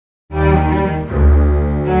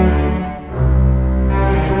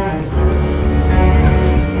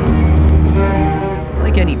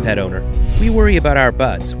worry about our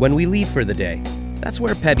buds when we leave for the day. That's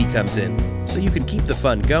where Pebby comes in, so you can keep the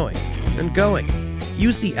fun going and going.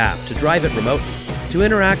 Use the app to drive it remotely, to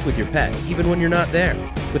interact with your pet even when you're not there.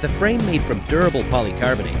 With a frame made from durable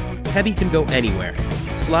polycarbonate, Pebby can go anywhere.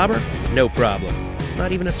 Slobber? No problem.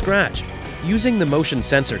 Not even a scratch. Using the motion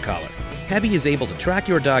sensor collar, Pebby is able to track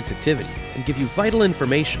your dog's activity and give you vital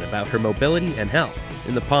information about her mobility and health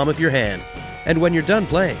in the palm of your hand. And when you're done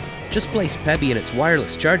playing, just place Pebby in its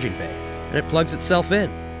wireless charging bay, and it plugs itself in.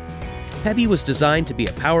 Pebby was designed to be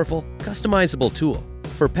a powerful, customizable tool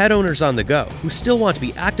for pet owners on the go who still want to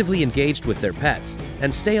be actively engaged with their pets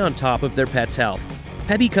and stay on top of their pet's health.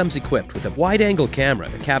 Pebby comes equipped with a wide-angle camera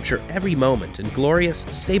to capture every moment in glorious,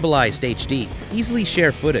 stabilized HD, easily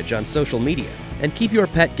share footage on social media, and keep your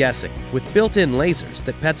pet guessing with built-in lasers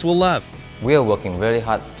that pets will love. We are working very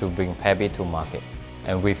hard to bring Pebby to market,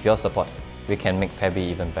 and with your support, we can make Pebby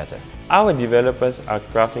even better. Our developers are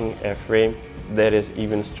crafting a frame that is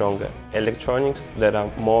even stronger, electronics that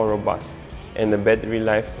are more robust, and a battery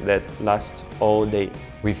life that lasts all day.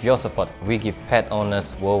 With your support, we give pet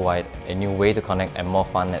owners worldwide a new way to connect and more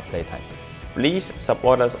fun at playtime. Please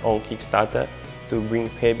support us on Kickstarter to bring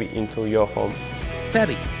Pebby into your home.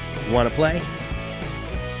 Pebby, wanna play?